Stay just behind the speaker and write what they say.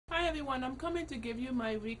everyone, I'm coming to give you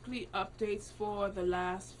my weekly updates for the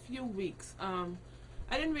last few weeks. I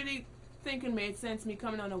didn't really think it made sense me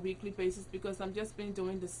coming on a weekly basis because I'm just been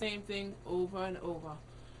doing the same thing over and over.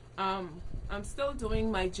 I'm still doing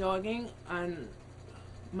my jogging and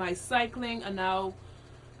my cycling, and now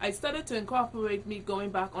I started to incorporate me going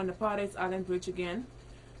back on the Paradise Island Bridge again.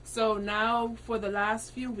 So now for the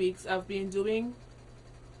last few weeks I've been doing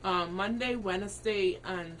Monday, Wednesday,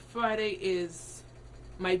 and Friday is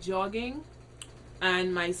my jogging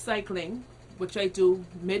and my cycling, which I do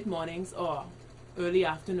mid mornings or early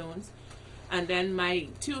afternoons, and then my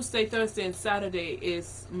Tuesday, Thursday, and Saturday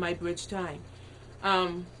is my bridge time.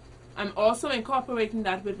 I'm also incorporating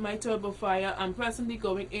that with my Turbo Fire. I'm presently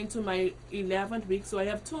going into my 11th week, so I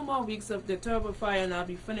have 2 more weeks of the Turbo Fire and I'll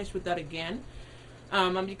be finished with that again.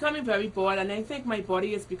 I'm becoming very bored, and I think my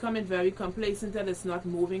body is becoming very complacent that it's not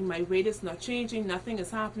moving. My weight is not changing. Nothing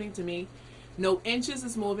is happening to me. No inches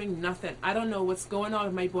is moving. Nothing. I don't know what's going on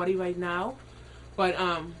with my body right now, but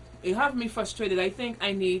it has me frustrated. I think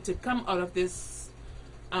I need to come out of this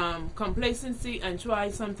complacency and try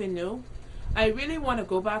something new. I really want to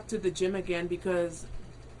go back to the gym again because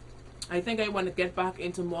I think I want to get back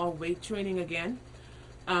into more weight training again,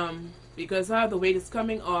 because how the weight is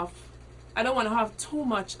coming off, I don't want to have too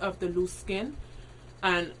much of the loose skin,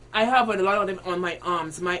 and I have a lot of them on my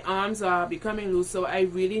arms. My arms are becoming loose, so I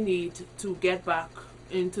really need to get back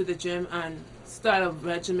into the gym and start a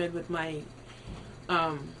regimen with my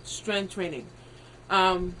strength training.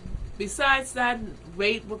 Besides that,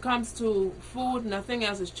 weight, when it comes to food, nothing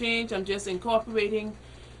else has changed. I'm just incorporating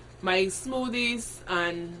my smoothies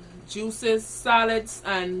and juices, salads,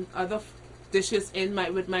 and other dishes in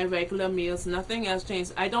with my regular meals. Nothing else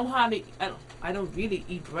changed. I don't really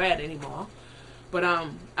eat bread anymore, but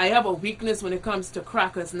I have a weakness when it comes to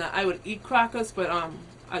crackers. Now I would eat crackers, but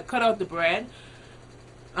I cut out the bread.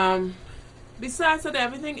 Besides that,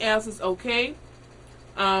 everything else is okay.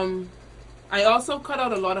 I also cut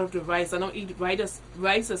out a lot of the rice. I don't eat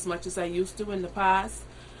rice as much as I used to in the past,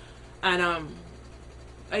 and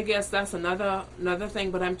I guess that's another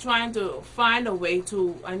thing. But I'm trying to find a way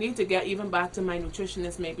to. I need to get even back to my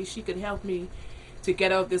nutritionist. Maybe she could help me to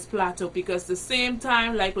get out this plateau, because the same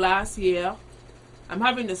time like last year, I'm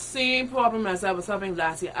having the same problem as I was having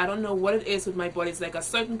last year. I don't know what it is with my body. It's like a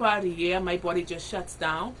certain part of the year my body just shuts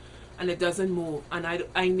down and it doesn't move, and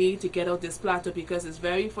I need to get out this plateau because it's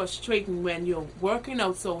very frustrating when you're working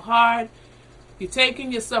out so hard, you're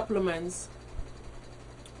taking your supplements,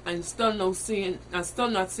 and still not seeing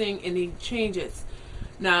any changes.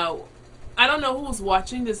 Now, I don't know who's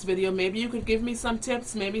watching this video. Maybe you could give me some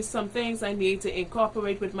tips, maybe some things I need to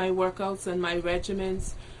incorporate with my workouts and my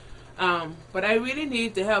regimens. But I really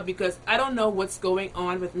need the help because I don't know what's going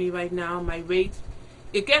on with me right now. My weight,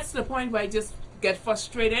 it gets to the point where I just get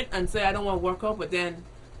frustrated and say I don't want to work out, but then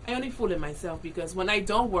I only fool myself, because when I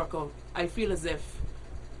don't work out, I feel as if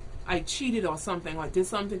I cheated or something, or did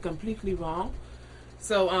something completely wrong.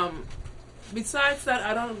 So besides that,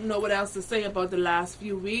 I don't know what else to say about the last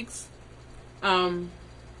few weeks. I'm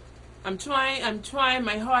trying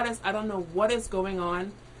my hardest. I don't know what is going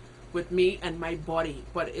on with me and my body,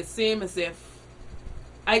 but it seems as if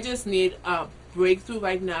I just need a breakthrough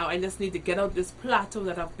right now. I just need to get out this plateau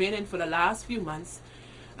that I've been in for the last few months,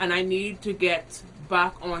 and I need to get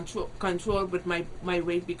back on control with my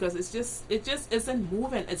weight, because it just isn't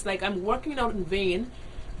moving. It's like I'm working out in vain,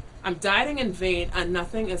 I'm dieting in vain, and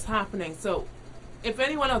nothing is happening. So if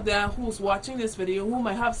anyone out there who's watching this video who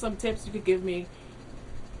might have some tips you could give me,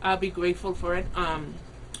 I'll be grateful for it.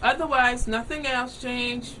 Otherwise, nothing else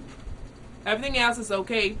changed. Everything else is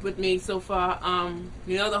okay with me so far.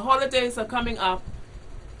 The holidays are coming up.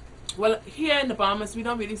 Well, here in the Bahamas, we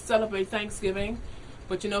don't really celebrate Thanksgiving,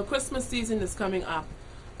 but Christmas season is coming up.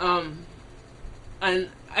 And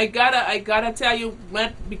I gotta tell you,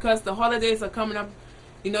 because the holidays are coming up,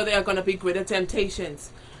 there are gonna be greater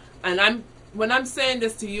temptations. And when I'm saying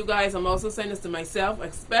this to you guys, I'm also saying this to myself,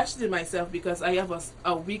 especially myself, because I have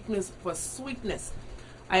a weakness for sweetness.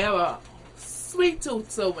 I have a sweet tooth,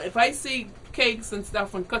 so if I see cakes and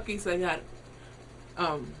stuff and cookies like that,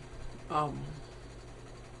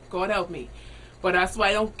 God help me. But that's why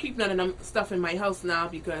I don't keep none of them stuff in my house now,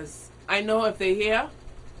 because I know if they're here,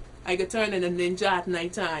 I could turn in a ninja at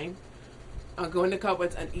night time, go in the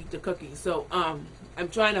cupboards and eat the cookies. So I'm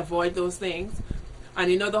trying to avoid those things. And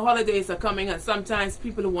the holidays are coming, and sometimes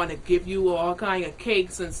people want to give you all kind of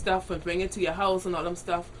cakes and stuff and bring it to your house and all them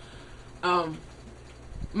stuff.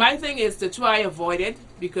 My thing is to try avoid it,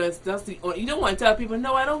 because that's you don't want to tell people,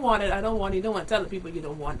 no, I don't want it, I don't want it. You don't want to tell the people you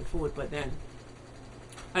don't want the food, but then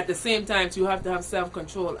at the same time you have to have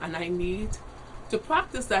self-control, and I need to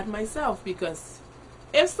practice that myself, because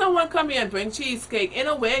if someone come here and bring cheesecake, in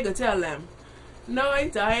a way I could tell them, no, I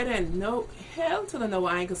dieting. No, hell to the no,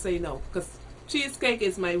 I ain't gonna say no, because cheesecake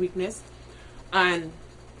is my weakness, and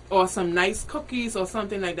or some nice cookies or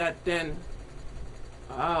something like that, then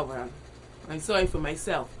oh well, I'm sorry for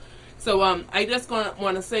myself. So I just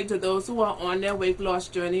want to say to those who are on their weight loss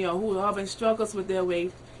journey or who are having struggles with their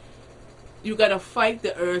weight, you gotta fight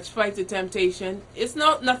the urge, fight the temptation. It's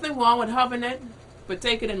nothing wrong with having it, but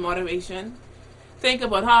take it in moderation. Think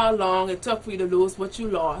about how long it took for you to lose what you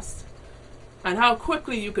lost, and how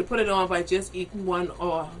quickly you could put it on by just eating 1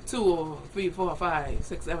 or 2 or 3, 4, 5,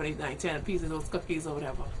 6, 7, 8, 9, 10 pieces of those cookies or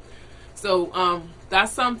whatever. So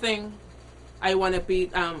that's something I want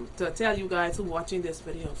to tell you guys who are watching this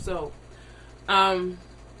video. So I'm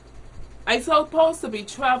supposed to be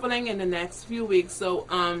traveling in the next few weeks, so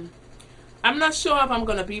I'm not sure if I'm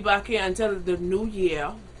gonna be back here until the new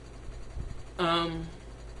year.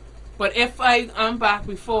 But if I'm back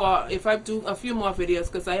before, if I do a few more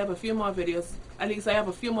videos, because I have a few more videos, at least I have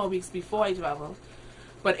a few more weeks before I travel.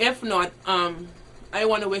 But if not, I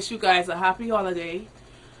want to wish you guys a happy holiday,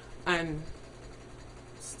 and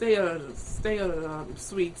stay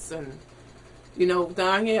sweets, and you know,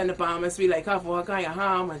 down here in the Bahamas we like have all kind of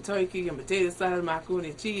ham and turkey and potato salad, macaroni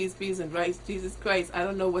and cheese, peas and rice. Jesus Christ, I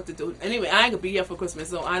don't know what to do. Anyway, I ain't gonna be here for Christmas,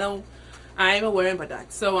 so I ain't worrying about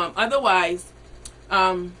that. So otherwise,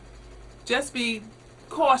 just be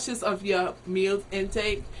cautious of your meal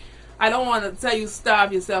intake. I don't want to tell you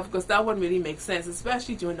starve yourself, because that wouldn't really make sense,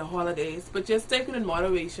 especially during the holidays. But just take it in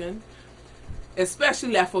moderation,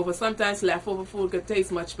 especially leftover. Sometimes leftover food could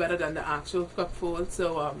taste much better than the actual cooked food.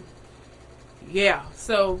 So yeah.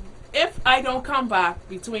 So if I don't come back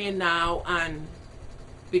between now and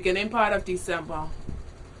beginning part of December,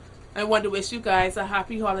 I want to wish you guys a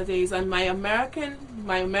happy holidays, and my American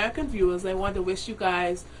viewers, I want to wish you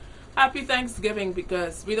guys happy Thanksgiving,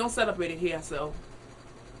 because we don't celebrate it here, so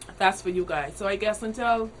that's for you guys. So I guess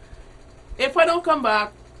if I don't come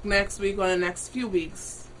back next week or the next few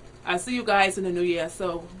weeks, I'll see you guys in the new year.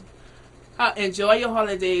 So enjoy your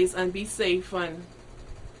holidays and be safe, and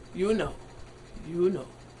you know.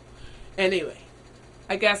 Anyway,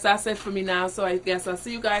 I guess that's it for me now, so I guess I'll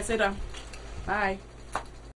see you guys later. Bye.